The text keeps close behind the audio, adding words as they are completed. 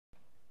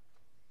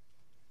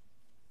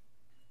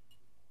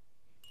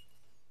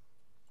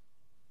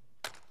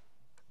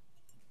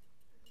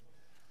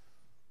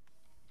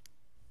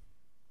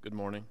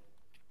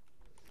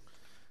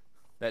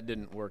That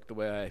didn't work the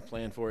way I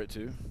planned for it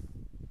to.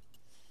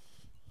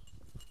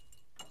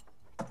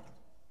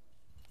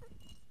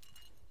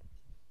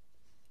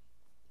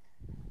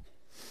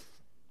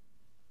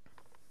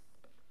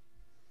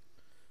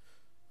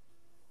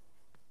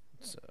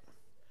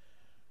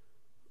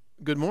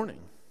 Good morning.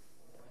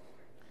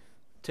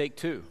 Take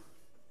two.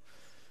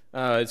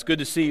 It's good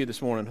to see you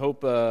this morning.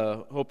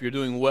 Hope you're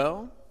doing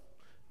well.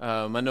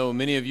 I know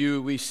many of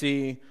you we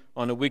see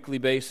on a weekly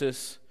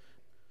basis.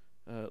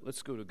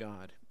 Let's go to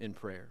God in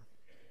prayer.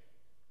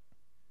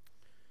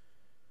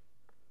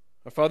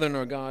 Our Father and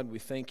our God, we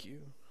thank you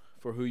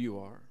for who you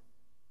are,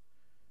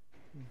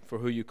 for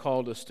who you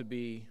called us to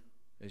be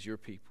as your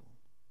people.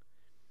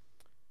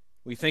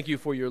 We thank you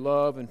for your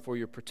love and for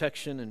your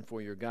protection and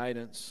for your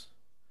guidance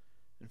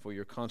and for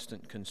your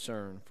constant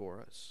concern for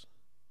us.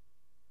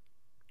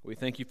 We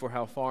thank you for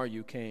how far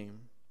you came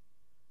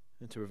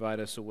and to provide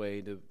us a way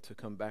to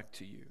come back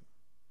to you,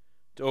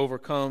 to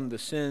overcome the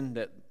sin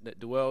that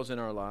dwells in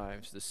our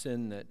lives, the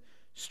sin that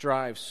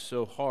strives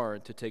so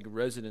hard to take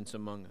residence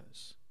among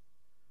us.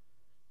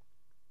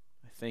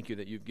 I thank you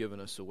that you've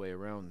given us a way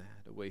around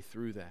that, a way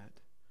through that,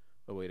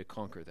 a way to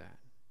conquer that.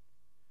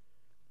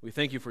 We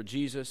thank you for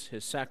Jesus,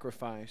 his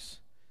sacrifice,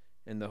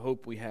 and the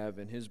hope we have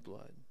in his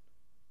blood.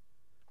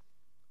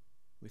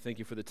 We thank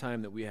you for the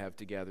time that we have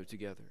to gather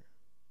together.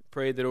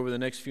 Pray that over the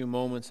next few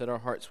moments that our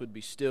hearts would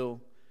be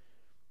still,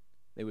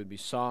 they would be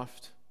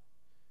soft,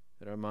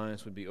 that our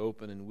minds would be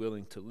open and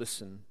willing to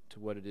listen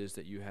to what it is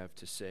that you have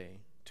to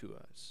say to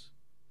us.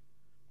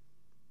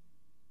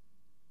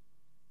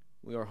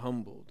 We are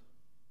humbled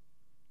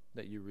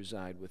that you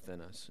reside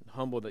within us, and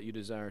humbled that you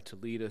desire to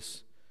lead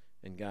us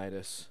and guide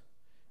us,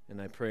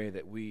 and I pray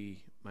that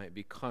we might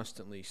be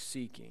constantly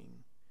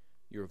seeking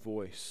your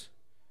voice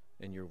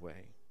and your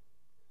way.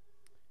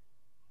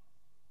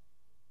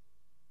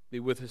 Be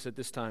with us at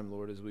this time,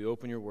 Lord, as we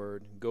open your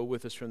word. Go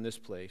with us from this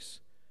place.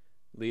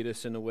 Lead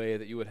us in a way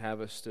that you would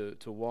have us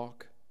to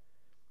walk.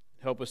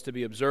 Help us to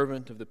be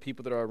observant of the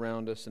people that are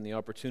around us and the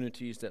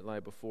opportunities that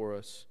lie before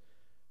us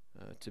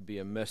to be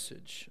a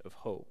message of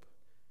hope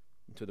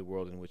to the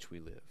world in which we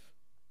live.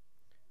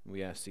 And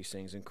we ask these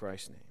things in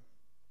Christ's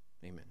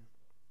name. Amen.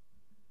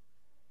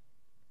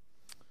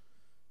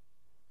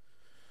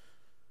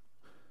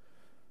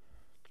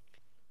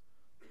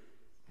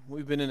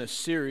 We've been in a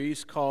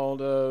series called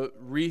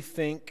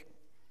Rethink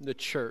the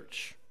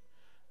Church.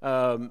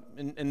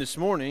 And this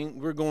morning,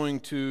 we're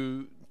going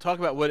to talk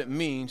about what it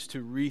means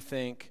to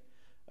rethink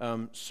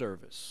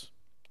service.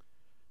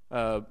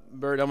 Bert,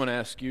 I'm going to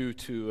ask you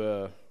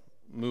to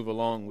move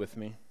along with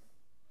me,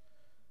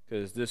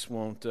 because this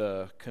won't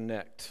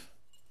connect.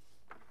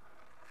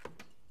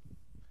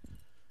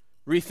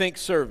 Rethink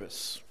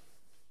service.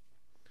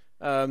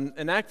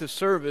 An act of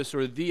service,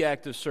 or the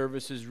act of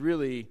service, is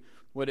really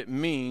what it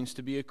means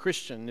to be a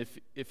Christian.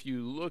 If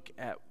you look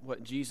at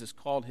what Jesus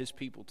called his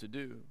people to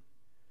do,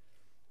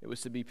 it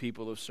was to be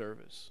people of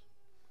service.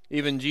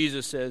 Even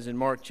Jesus says in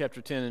Mark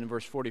chapter 10 and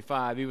verse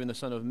 45, even the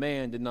Son of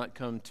Man did not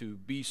come to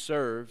be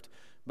served,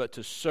 but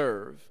to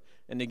serve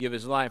and to give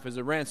his life as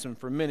a ransom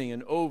for many.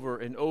 And over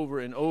and over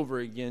and over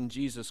again,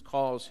 Jesus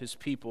calls his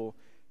people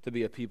to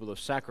be a people of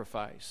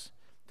sacrifice,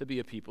 to be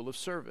a people of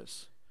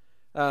service.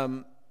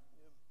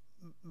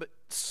 But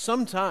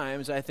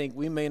sometimes I think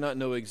we may not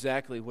know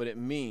exactly what it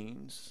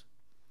means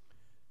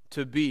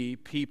to be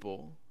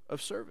people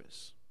of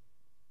service.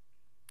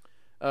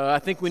 I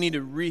think we need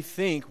to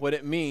rethink what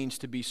it means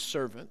to be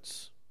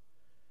servants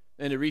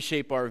and to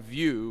reshape our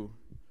view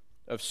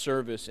of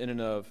service in and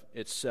of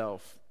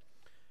itself.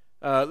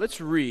 Let's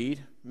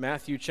read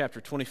Matthew chapter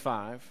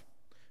 25,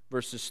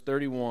 verses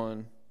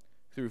 31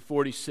 through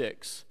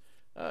 46.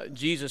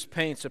 Jesus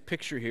paints a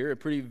picture here, a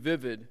pretty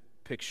vivid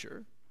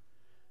picture.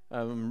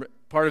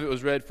 Part of it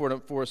was read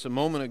for us a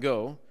moment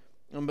ago,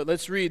 but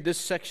let's read this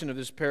section of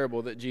this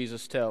parable that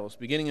Jesus tells,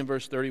 beginning in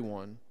verse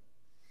 31.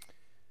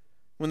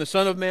 When the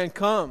Son of Man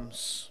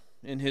comes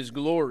in his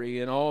glory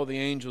and all the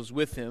angels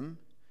with him,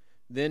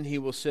 then he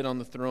will sit on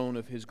the throne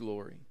of his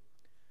glory.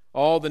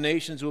 All the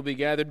nations will be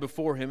gathered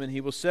before him, and he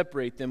will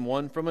separate them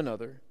one from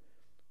another,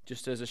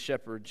 just as a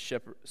shepherd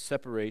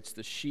separates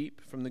the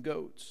sheep from the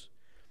goats.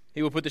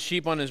 He will put the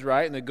sheep on his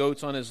right and the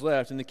goats on his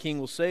left, and the king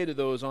will say to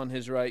those on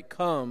his right,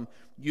 "Come,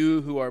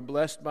 you who are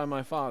blessed by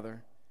my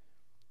Father,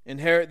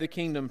 inherit the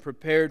kingdom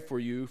prepared for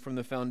you from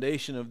the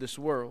foundation of this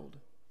world.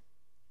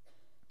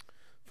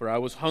 For I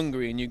was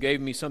hungry, and you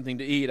gave me something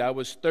to eat. I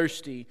was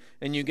thirsty,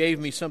 and you gave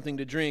me something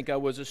to drink. I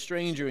was a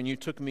stranger, and you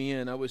took me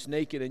in. I was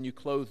naked, and you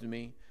clothed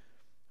me.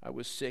 I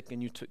was sick,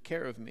 and you took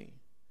care of me.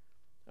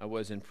 I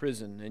was in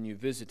prison, and you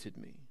visited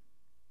me."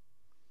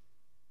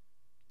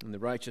 And the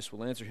righteous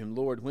will answer him,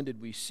 "Lord, when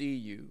did we see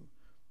you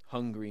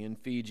hungry and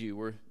feed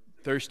you, or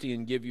thirsty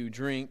and give you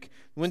drink?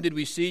 When did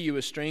we see you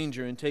a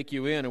stranger and take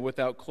you in, or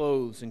without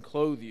clothes and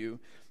clothe you?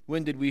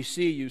 When did we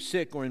see you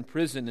sick or in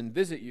prison and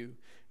visit you?"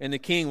 And the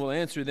king will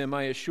answer them,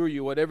 "I assure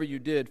you, whatever you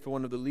did for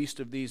one of the least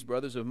of these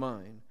brothers of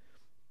mine,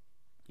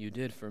 you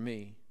did for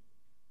me."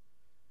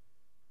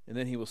 And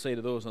then he will say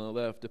to those on the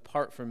left,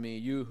 "Depart from me,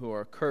 you who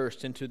are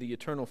cursed, into the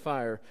eternal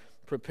fire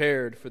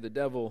prepared for the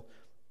devil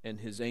and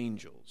his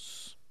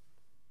angels.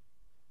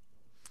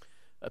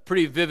 A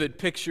pretty vivid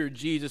picture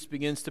Jesus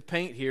begins to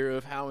paint here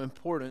of how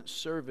important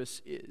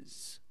service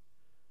is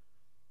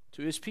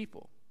to his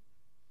people.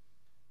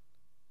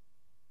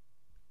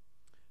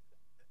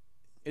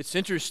 It's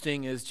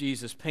interesting as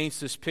Jesus paints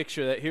this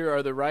picture that here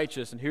are the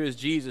righteous, and here is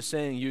Jesus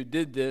saying, you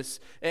did this,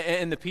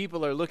 and the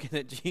people are looking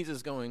at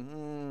Jesus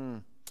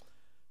going,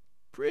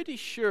 pretty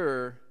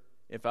sure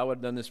if I would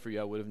have done this for you,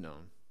 I would have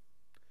known.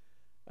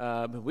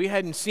 But we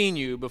hadn't seen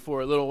you before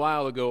a little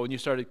while ago when you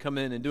started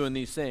coming in and doing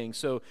these things.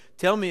 So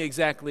tell me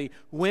exactly,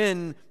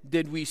 when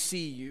did we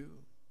see you?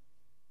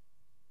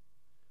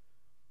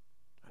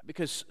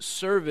 Because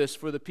service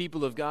for the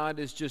people of God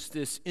is just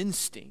this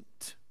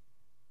instinct.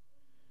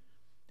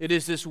 It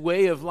is this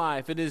way of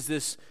life. It is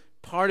this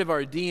part of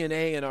our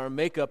DNA and our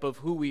makeup of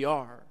who we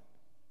are.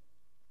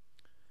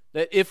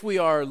 That if we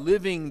are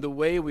living the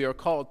way we are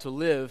called to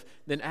live,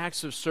 then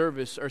acts of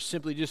service are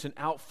simply just an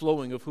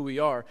outflowing of who we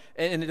are.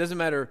 And it doesn't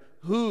matter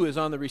who is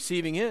on the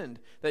receiving end.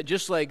 That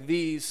just like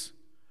these,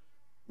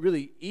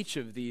 really each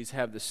of these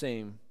have the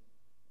same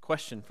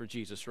question for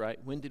Jesus, right?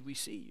 When did we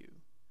see you?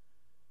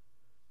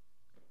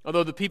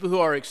 Although the people who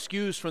are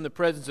excused from the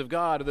presence of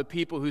God are the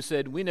people who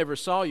said, we never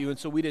saw you and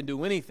so we didn't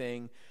do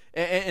anything.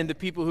 And the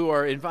people who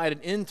are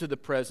invited into the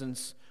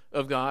presence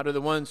of God are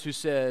the ones who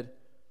said,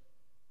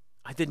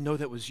 I didn't know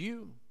that was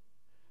you.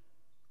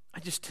 I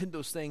just did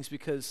those things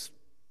because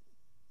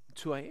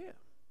it's who I am.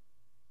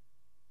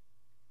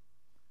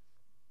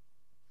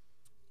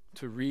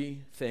 To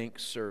rethink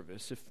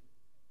service.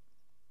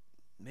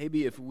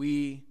 If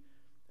we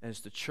as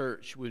the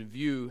church would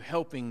view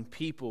helping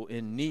people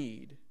in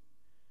need,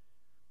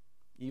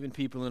 even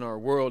people in our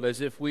world, as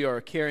if we are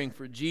caring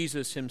for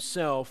Jesus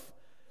himself,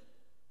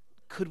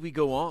 could we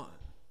go on?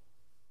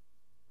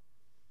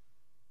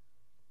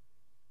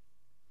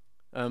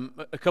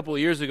 A couple of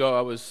years ago,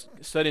 I was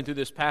studying through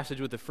this passage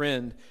with a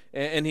friend,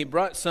 and he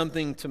brought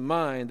something to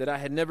mind that I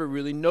had never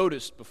really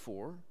noticed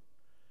before.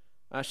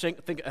 I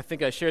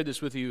think I shared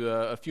this with you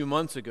a few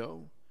months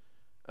ago.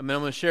 I'm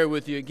going to share it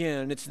with you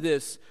again, and it's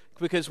this.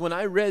 Because when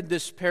I read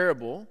this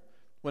parable,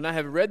 when I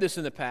have read this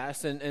in the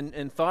past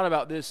and thought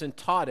about this and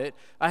taught it,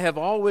 I have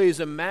always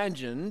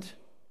imagined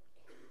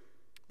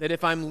that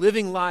if I'm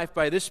living life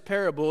by this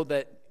parable,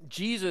 that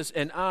Jesus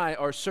and I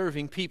are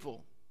serving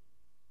people.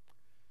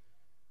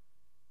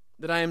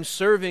 That I am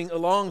serving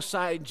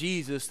alongside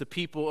Jesus the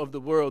people of the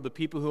world, the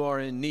people who are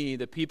in need,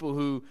 the people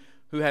who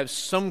have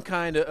some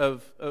kind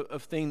of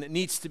thing that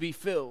needs to be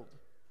filled.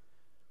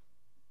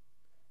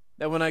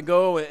 That when I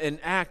go and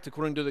act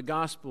according to the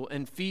gospel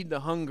and feed the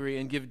hungry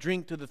and give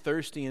drink to the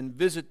thirsty and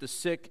visit the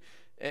sick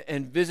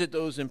and visit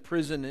those in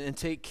prison and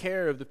take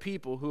care of the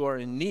people who are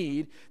in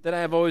need, that I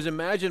have always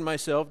imagined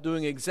myself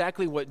doing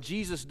exactly what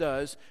Jesus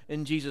does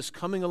and Jesus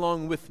coming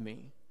along with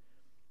me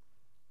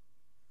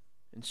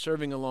and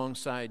serving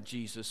alongside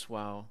Jesus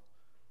while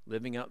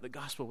living out the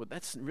gospel. But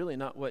that's really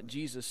not what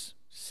Jesus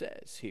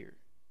says here.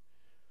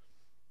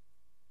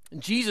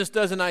 And Jesus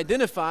doesn't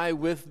identify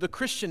with the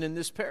Christian in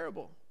this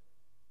parable.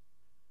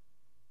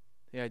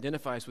 He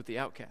identifies with the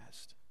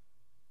outcast.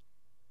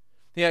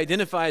 He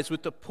identifies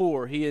with the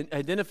poor. He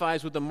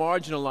identifies with the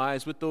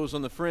marginalized, with those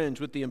on the fringe,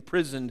 with the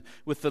imprisoned,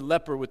 with the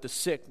leper, with the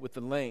sick, with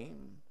the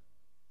lame.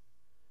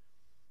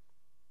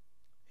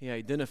 He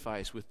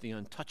identifies with the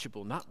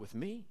untouchable, not with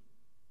me.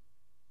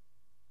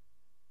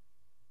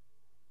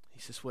 He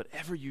says,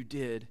 whatever you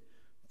did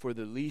for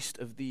the least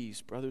of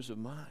these brothers of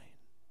mine.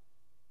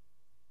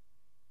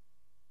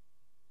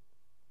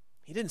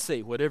 He didn't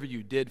say whatever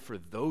you did for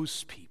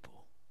those people.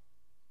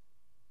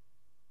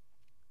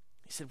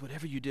 He said,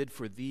 whatever you did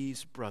for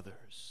these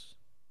brothers,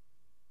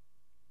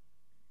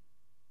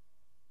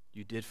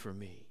 you did for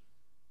me.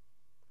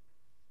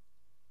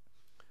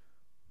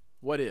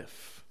 What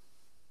if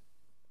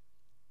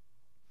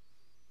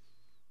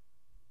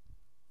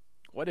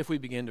we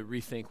began to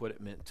rethink what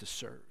it meant to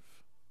serve?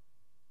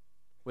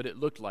 What it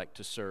looked like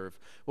to serve?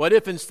 What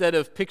if instead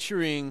of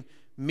picturing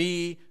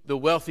me, the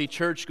wealthy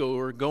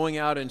churchgoer, going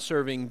out and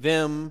serving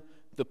them,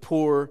 the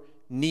poor,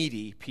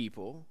 needy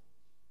people,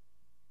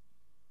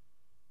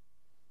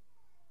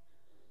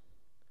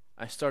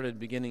 I started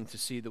beginning to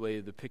see the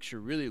way the picture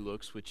really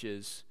looks, which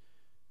is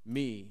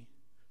me,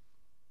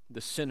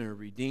 the sinner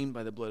redeemed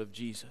by the blood of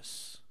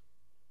Jesus,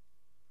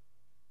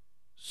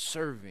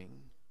 serving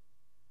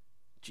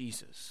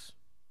Jesus.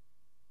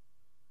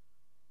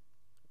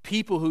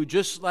 People who,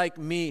 just like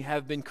me,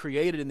 have been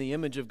created in the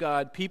image of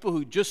God. People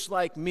who, just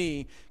like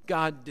me,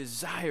 God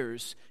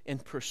desires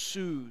and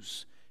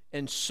pursues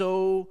and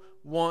so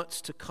wants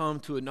to come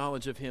to a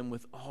knowledge of Him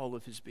with all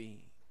of His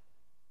being.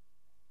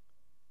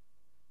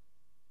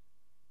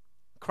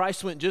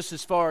 Christ went just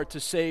as far to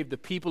save the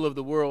people of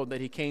the world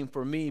that He came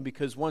for me,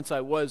 because once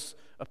I was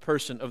a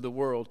person of the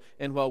world,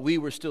 and while we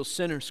were still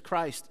sinners,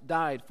 Christ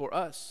died for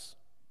us.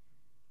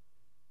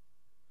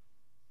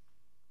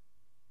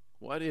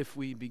 What if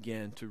we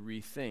began to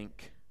rethink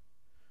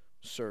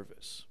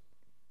service?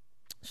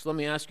 So let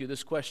me ask you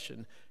this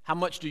question. How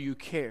much do you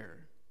care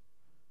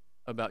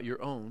about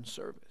your own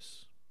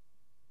service?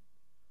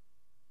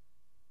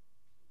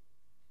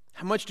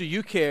 How much do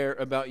you care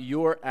about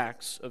your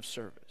acts of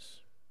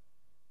service?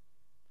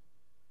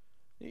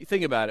 You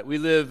think about it. We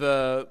live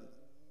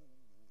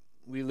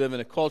in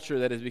a culture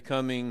that is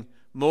becoming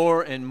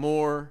more and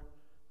more,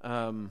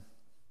 I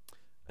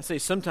say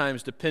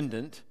sometimes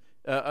dependent.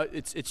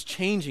 It's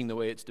changing the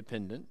way it's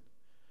dependent.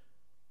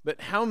 But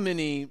how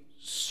many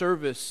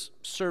services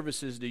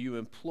do you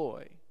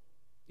employ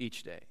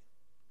each day?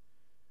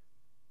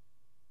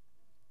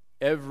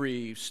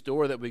 Every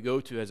store that we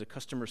go to has a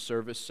customer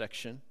service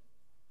section.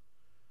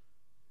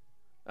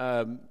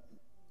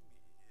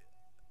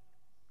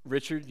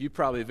 Richard, you're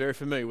probably very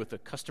familiar with the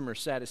customer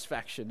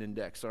satisfaction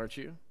index, aren't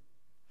you?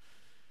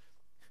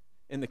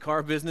 In the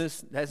car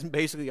business, that's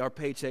basically our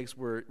paychecks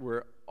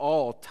were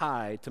all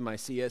tied to my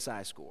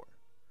CSI score.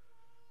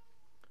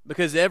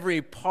 Because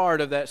every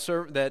part of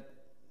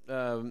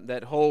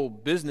that whole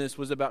business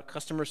was about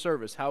customer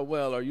service. How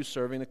well are you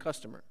serving the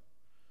customer?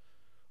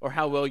 Or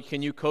how well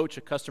can you coach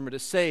a customer to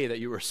say that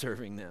you are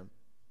serving them?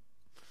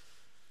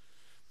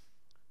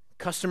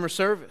 Customer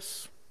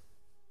service.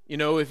 You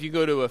know, if you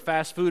go to a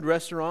fast food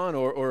restaurant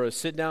or a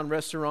sit-down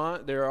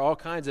restaurant, there are all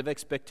kinds of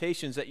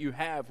expectations that you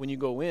have when you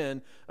go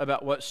in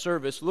about what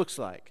service looks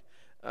like.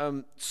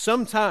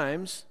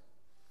 Sometimes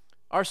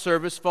our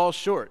service falls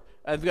short.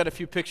 I've got a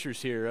few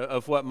pictures here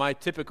of what my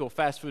typical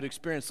fast food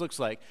experience looks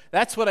like.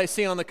 That's what I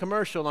see on the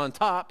commercial on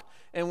top.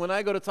 And when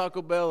I go to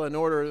Taco Bell and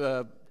order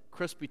the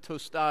crispy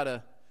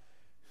tostada,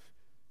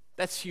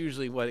 that's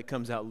usually what it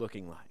comes out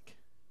looking like.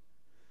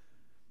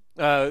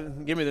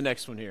 Give me the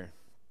next one here.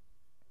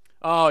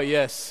 Oh,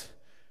 yes.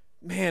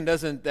 Man,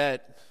 is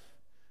that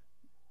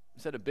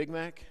a Big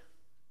Mac?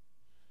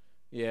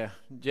 Yeah.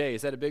 Jay,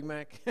 is that a Big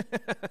Mac?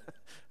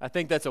 I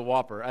think that's a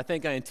Whopper. I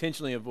think I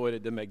intentionally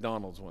avoided the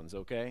McDonald's ones,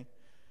 okay?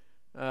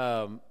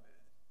 But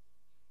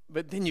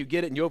then you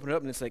get it and you open it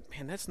up and it's like,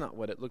 man, that's not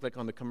what it looked like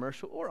on the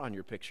commercial or on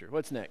your picture.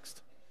 What's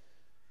next?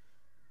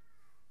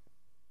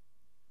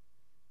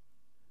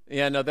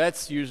 Yeah, no,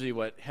 that's usually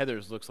what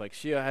Heather's looks like.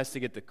 She has to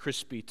get the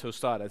crispy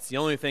tostada. It's the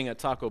only thing at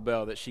Taco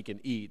Bell that she can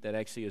eat that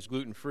actually is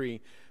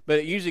gluten-free. But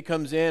it usually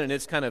comes in and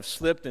it's kind of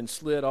slipped and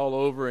slid all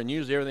over, and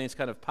usually everything's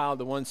kind of piled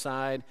to one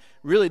side.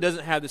 Really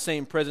doesn't have the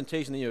same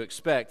presentation that you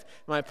expect.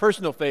 My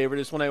personal favorite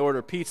is when I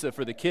order pizza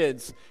for the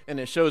kids and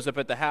it shows up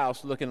at the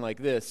house looking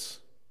like this.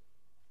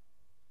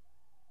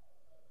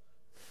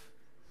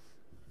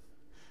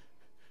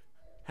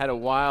 Had a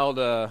wild,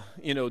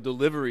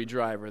 delivery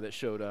driver that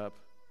showed up.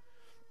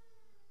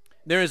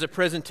 There is a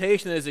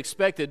presentation that is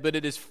expected, but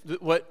it is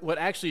what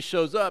actually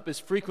shows up is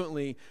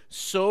frequently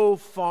so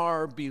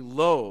far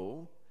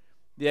below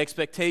the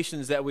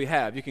expectations that we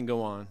have. You can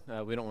go on.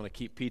 We don't want to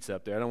keep pizza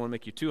up there. I don't want to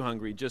make you too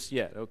hungry just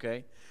yet,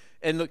 okay?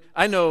 And look,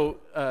 I know,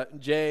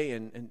 Jay,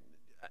 and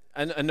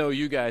I know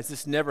you guys,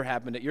 this never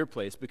happened at your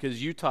place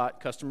because you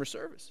taught customer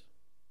service.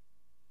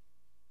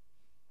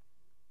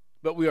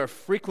 But we are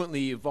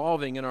frequently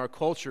evolving in our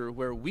culture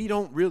where we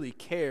don't really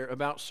care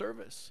about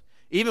service.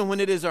 Even when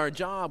it is our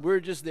job, we're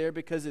just there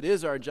because it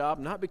is our job,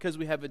 not because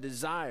we have a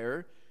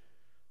desire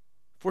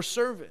for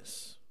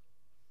service.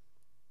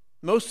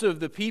 Most of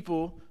the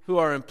people who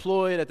are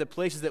employed at the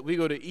places that we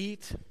go to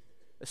eat,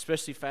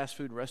 especially fast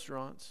food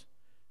restaurants,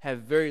 have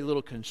very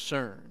little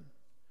concern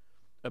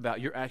about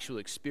your actual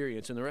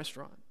experience in the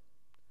restaurant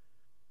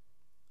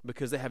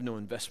because they have no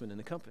investment in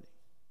the company.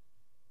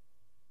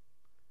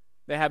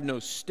 They have no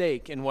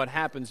stake in what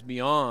happens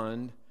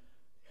beyond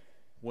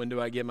when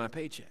do I get my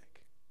paycheck.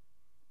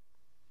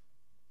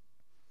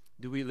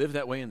 Do we live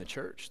that way in the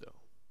church, though?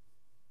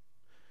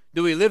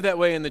 Do we live that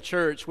way in the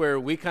church where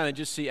we kind of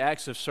just see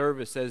acts of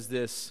service as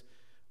this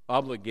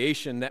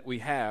obligation that we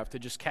have to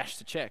just cash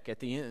the check at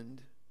the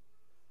end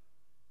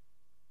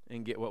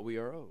and get what we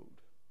are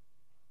owed?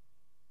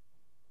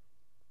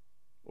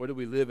 Or do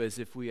we live as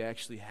if we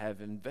actually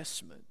have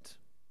investment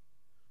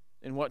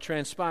in what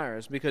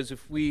transpires? Because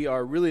if we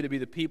are really to be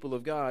the people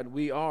of God,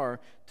 we are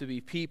to be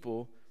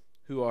people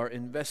who are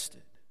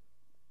invested.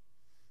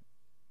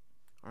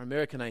 Our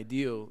American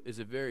ideal is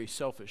a very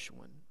selfish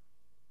one.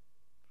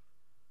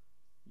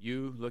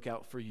 You look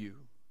out for you.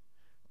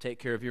 Take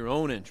care of your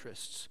own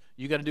interests.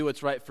 You got to do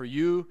what's right for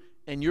you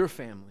and your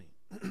family.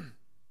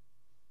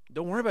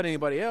 Don't worry about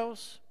anybody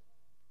else.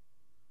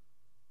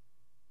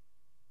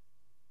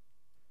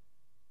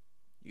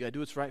 You got to do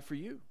what's right for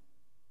you.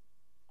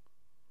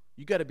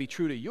 You got to be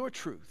true to your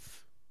truth.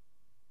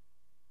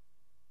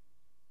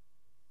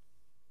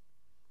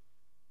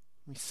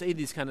 We say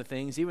these kind of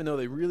things even though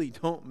they really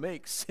don't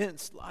make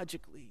sense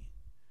logically.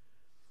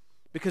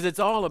 Because it's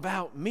all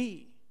about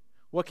me.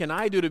 What can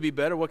I do to be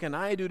better? What can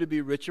I do to be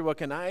richer? What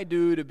can I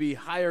do to be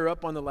higher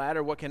up on the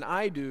ladder? What can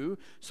I do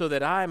so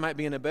that I might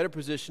be in a better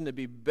position to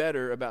be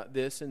better about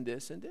this and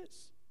this and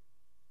this?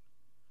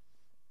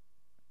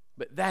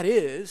 But that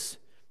is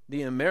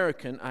the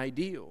American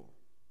ideal.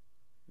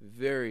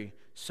 Very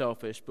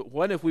selfish. But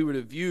what if we were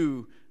to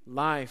view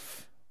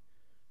life,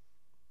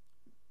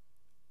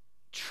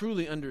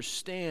 truly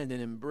understand and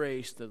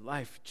embrace the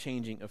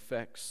life-changing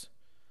effects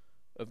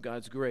of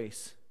God's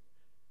grace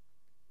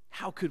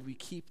how could we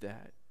keep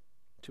that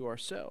to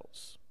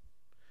ourselves?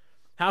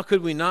 How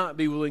could we not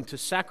be willing to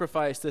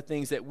sacrifice the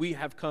things that we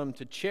have come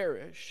to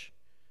cherish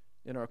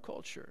in our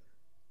culture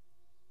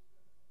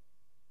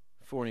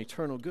for an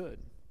eternal good?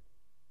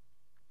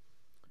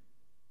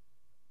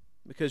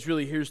 Because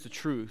really, here's the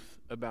truth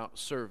about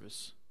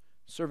service.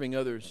 Serving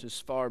others is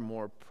far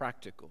more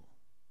practical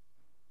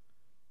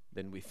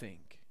than we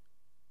think.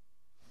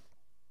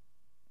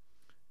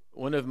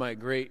 One of my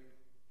great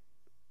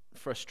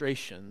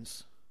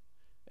frustrations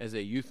as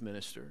a youth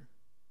minister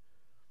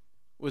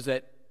was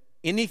that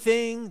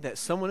anything that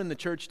someone in the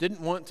church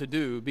didn't want to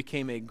do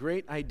became a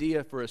great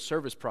idea for a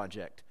service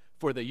project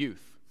for the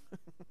youth.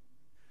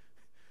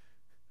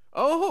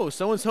 Oh,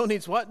 so-and-so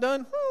needs what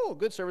done? Oh,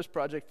 good service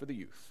project for the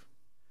youth.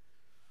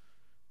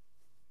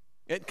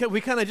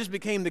 We kind of just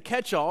became the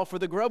catch-all for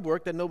the grub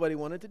work that nobody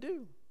wanted to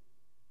do.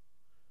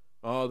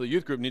 Oh, the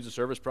youth group needs a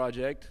service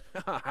project.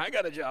 I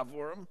got a job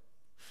for them.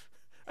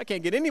 I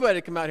can't get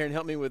anybody to come out here and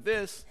help me with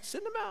this.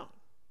 Send them out.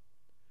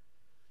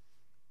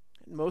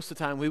 And most of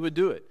the time we would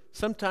do it.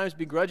 Sometimes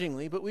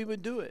begrudgingly, but we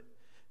would do it.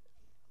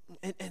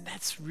 And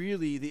that's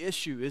really the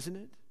issue, isn't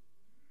it?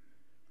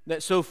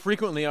 That so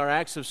frequently our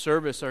acts of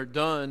service are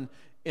done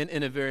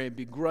in a very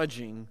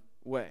begrudging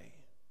way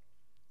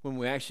when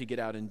we actually get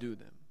out and do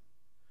them.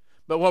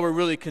 But what we're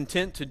really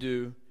content to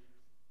do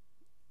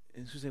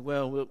is to say,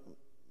 well, we'll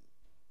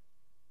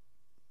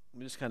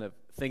just kind of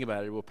think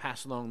about it. We'll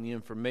pass along the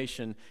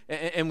information.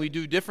 And we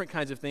do different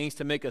kinds of things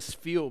to make us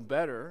feel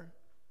better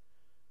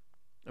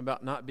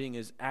about not being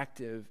as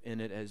active in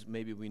it as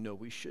maybe we know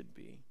we should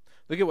be.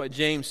 Look at what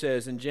James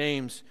says in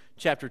James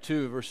chapter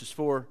 2, verses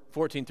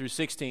 14 through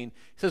 16.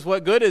 He says,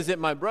 "What good is it,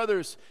 my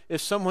brothers,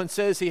 if someone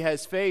says he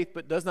has faith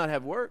but does not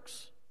have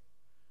works?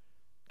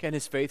 Can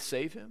his faith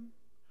save him?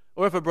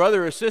 Or if a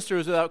brother or sister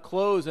is without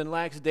clothes and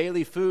lacks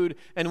daily food,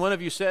 and one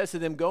of you says to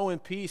them, 'Go in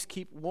peace,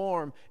 keep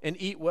warm, and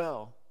eat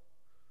well,'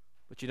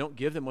 but you don't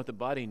give them what the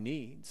body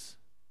needs,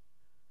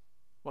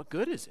 what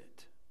good is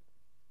it?"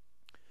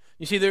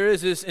 You see, there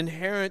is this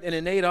inherent and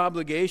innate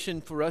obligation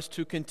for us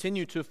to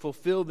continue to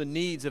fulfill the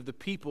needs of the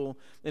people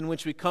in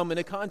which we come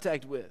into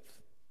contact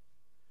with.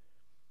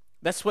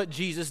 That's what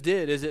Jesus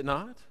did, is it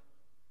not?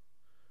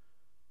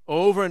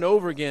 Over and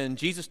over again,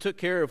 Jesus took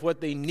care of what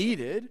they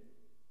needed,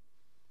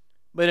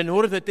 but in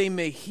order that they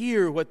may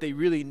hear what they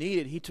really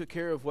needed, he took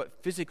care of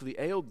what physically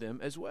ailed them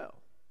as well.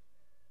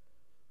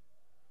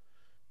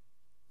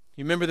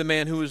 You remember the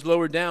man who was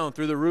lowered down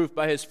through the roof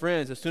by his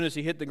friends. As soon as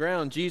he hit the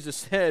ground, Jesus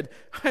said,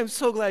 "I'm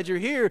so glad you're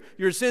here.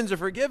 Your sins are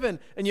forgiven."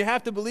 And you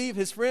have to believe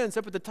his friends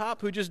up at the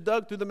top who just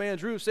dug through the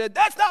man's roof said,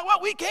 "That's not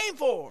what we came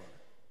for.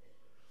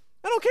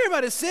 I don't care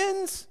about his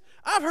sins.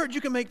 I've heard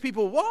you can make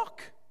people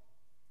walk."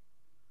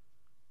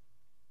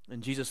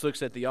 And Jesus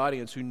looks at the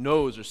audience who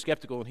knows or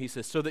skeptical, and he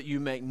says, "So that you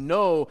may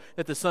know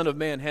that the Son of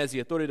Man has the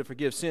authority to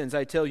forgive sins,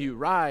 I tell you,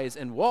 rise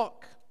and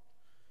walk."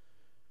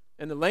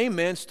 And the lame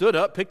man stood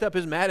up, picked up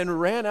his mat,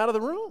 and ran out of the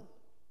room.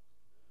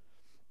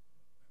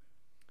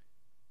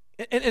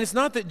 And it's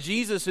not that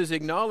Jesus is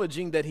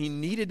acknowledging that he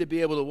needed to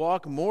be able to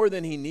walk more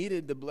than he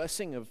needed the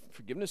blessing of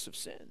forgiveness of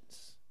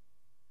sins.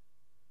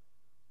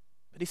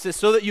 But he says,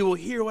 so that you will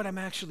hear what I'm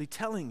actually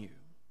telling you.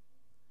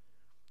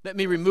 Let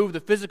me remove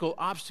the physical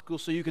obstacle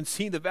so you can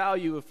see the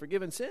value of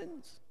forgiven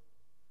sins.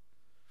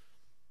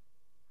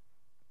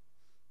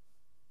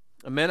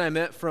 A man I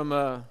met from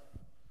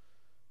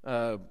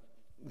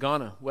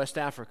Ghana, West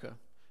Africa,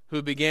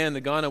 who began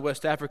the Ghana,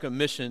 West Africa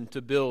mission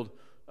to build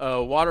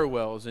water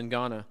wells in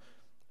Ghana.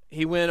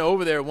 He went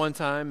over there one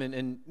time,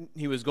 and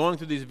he was going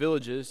through these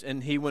villages,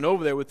 and he went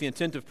over there with the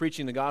intent of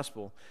preaching the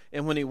gospel.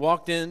 And when he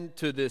walked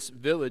into this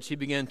village, he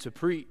began to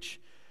preach.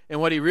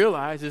 And what he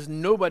realized is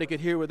nobody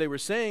could hear what they were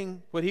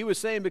saying, what he was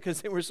saying,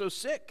 because they were so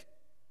sick.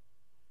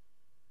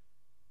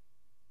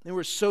 They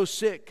were so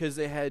sick because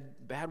they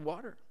had bad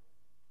water.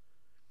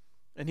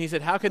 And he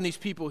said, how can these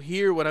people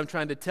hear what I'm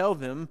trying to tell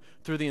them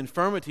through the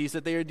infirmities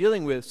that they are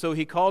dealing with? So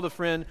he called a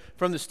friend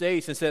from the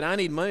States and said, I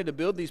need money to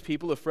build these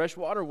people a fresh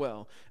water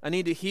well. I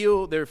need to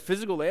heal their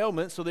physical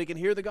ailments so they can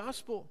hear the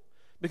gospel.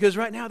 Because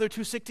right now they're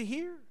too sick to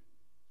hear.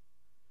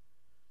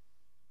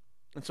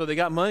 And so they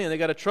got money and they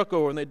got a truck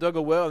over and they dug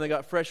a well and they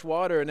got fresh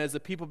water. And as the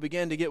people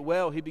began to get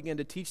well, he began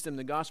to teach them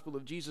the gospel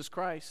of Jesus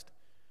Christ.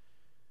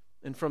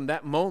 And from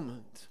that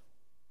moment,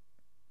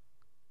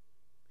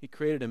 he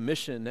created a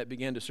mission that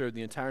began to serve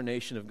the entire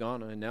nation of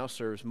Ghana and now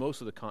serves most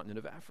of the continent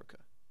of Africa,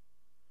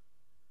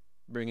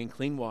 bringing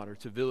clean water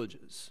to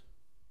villages.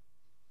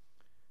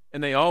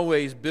 And they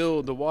always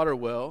build the water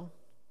well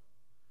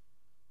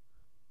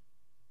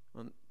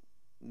in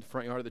the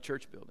front yard of the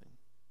church building.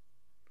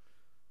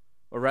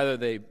 Or rather,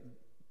 they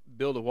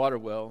build a water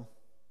well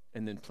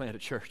and then plant a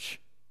church.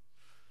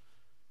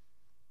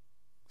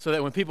 So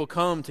that when people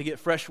come to get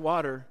fresh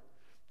water,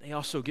 they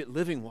also get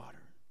living water.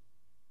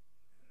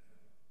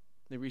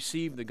 They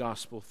receive the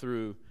gospel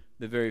through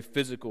the very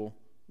physical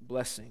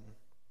blessing.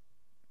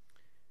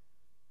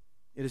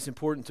 It is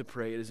important to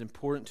pray. It is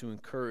important to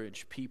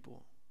encourage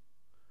people.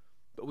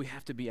 But we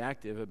have to be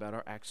active about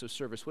our acts of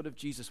service. What if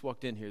Jesus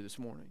walked in here this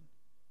morning?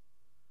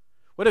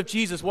 What if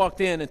Jesus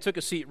walked in and took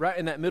a seat right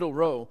in that middle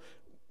row?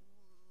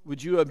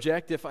 Would you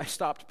object if I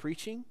stopped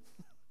preaching?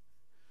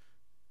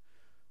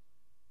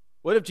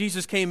 What if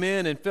Jesus came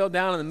in and fell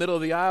down in the middle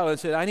of the aisle and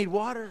said, I need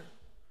water?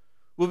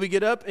 Would we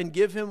get up and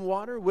give him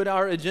water? Would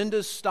our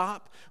agendas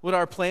stop? Would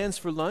our plans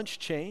for lunch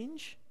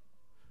change?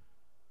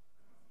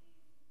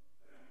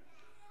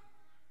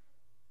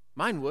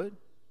 Mine would.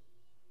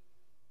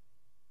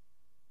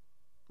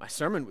 My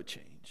sermon would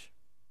change.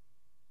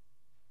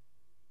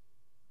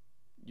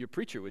 Your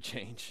preacher would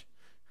change.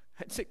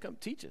 I'd say, come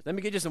teach us. Let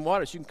me get you some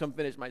water so you can come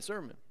finish my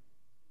sermon.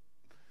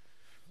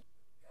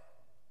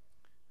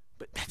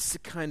 But that's the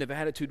kind of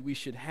attitude we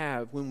should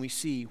have when we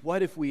see,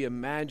 what if we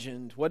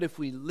imagined, what if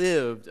we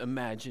lived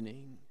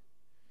imagining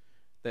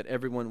that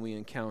everyone we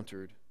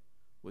encountered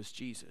was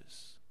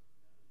Jesus?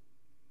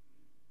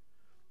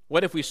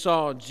 What if we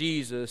saw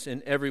Jesus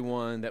in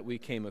everyone that we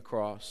came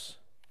across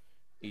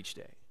each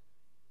day?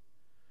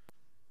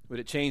 Would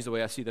it change the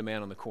way I see the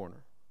man on the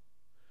corner?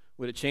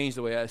 Would it change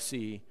the way I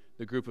see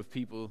the group of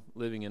people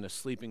living in a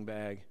sleeping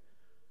bag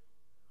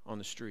on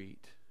the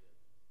street?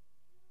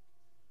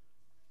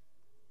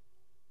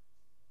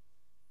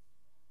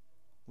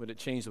 Would it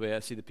change the way I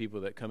see the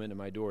people that come into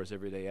my doors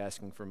every day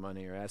asking for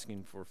money or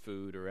asking for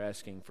food or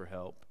asking for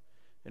help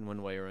in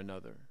one way or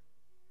another?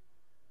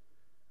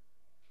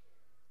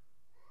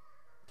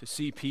 To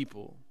see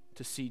people,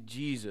 to see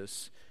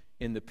Jesus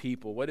in the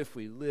people. What if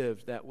we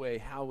lived that way?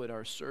 How would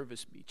our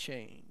service be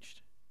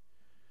changed?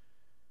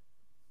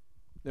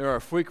 There are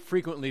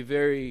frequently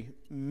very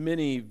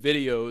many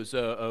videos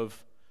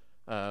of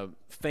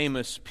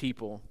famous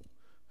people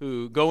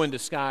who go in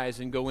disguise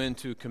and go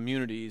into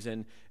communities,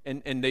 and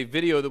they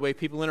video the way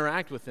people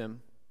interact with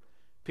them.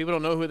 People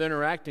don't know who they're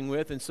interacting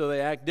with, and so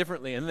they act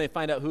differently, and then they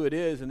find out who it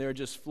is, and they're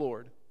just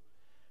floored.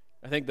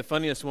 I think the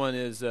funniest one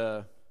is,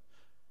 I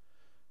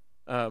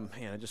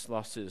just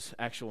lost his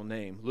actual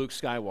name, Luke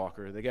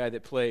Skywalker. The guy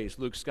that plays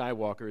Luke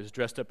Skywalker is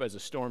dressed up as a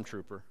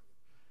stormtrooper.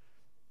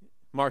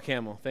 Mark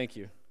Hamill, thank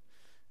you.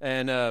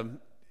 And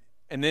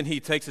then he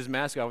takes his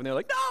mask off, and they're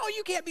like, no,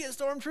 you can't be a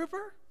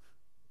stormtrooper.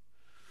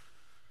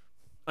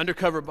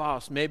 Undercover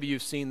boss, maybe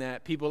you've seen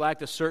that. People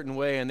act a certain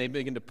way, and they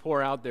begin to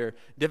pour out their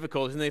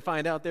difficulties, and they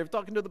find out they're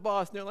talking to the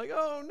boss, and they're like,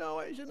 oh, no,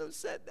 I shouldn't have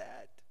said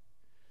that.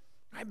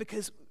 Right?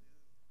 Because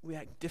we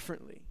act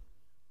differently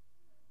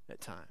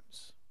at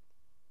times.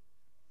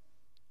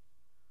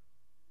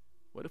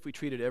 What if we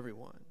treated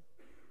everyone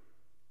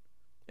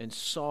and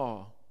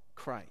saw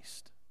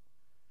Christ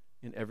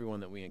in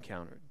everyone that we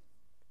encountered?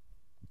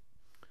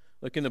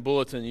 Look in the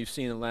bulletin you've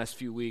seen in the last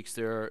few weeks,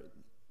 or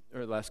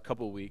last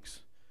couple of weeks.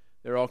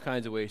 There are all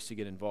kinds of ways to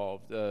get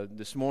involved.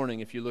 This morning,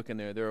 if you look in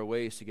there are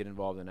ways to get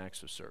involved in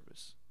acts of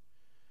service.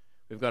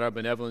 We've got our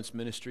benevolence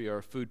ministry.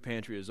 Our food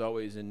pantry is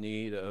always in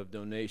need of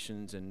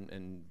donations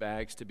and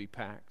bags to be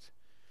packed.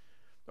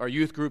 Our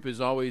youth group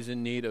is always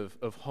in need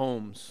of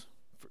homes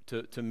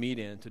to meet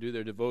in, to do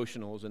their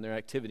devotionals and their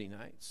activity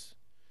nights.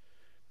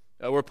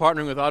 We're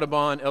partnering with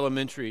Audubon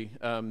Elementary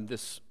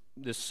this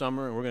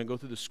summer, and we're going to go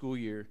through the school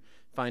year,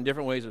 find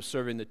different ways of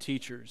serving the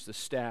teachers, the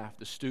staff,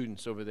 the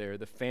students over there,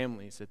 the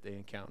families that they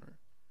encounter.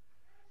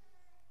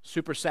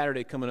 Super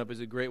Saturday coming up is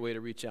a great way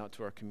to reach out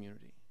to our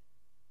community.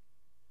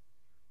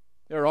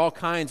 There are all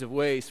kinds of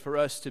ways for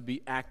us to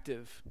be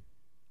active,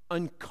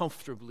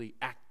 uncomfortably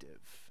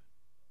active,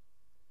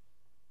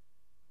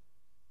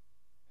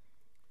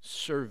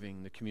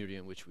 serving the community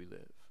in which we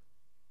live.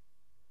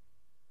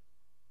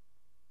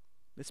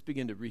 Let's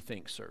begin to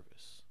rethink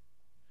service.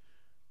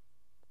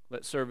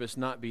 Let service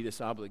not be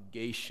this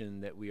obligation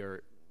that we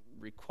are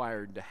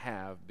required to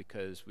have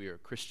because we are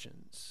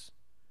Christians,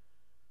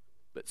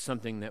 but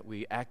something that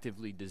we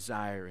actively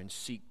desire and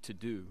seek to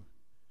do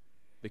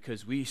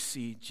because we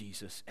see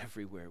Jesus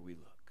everywhere we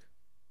look.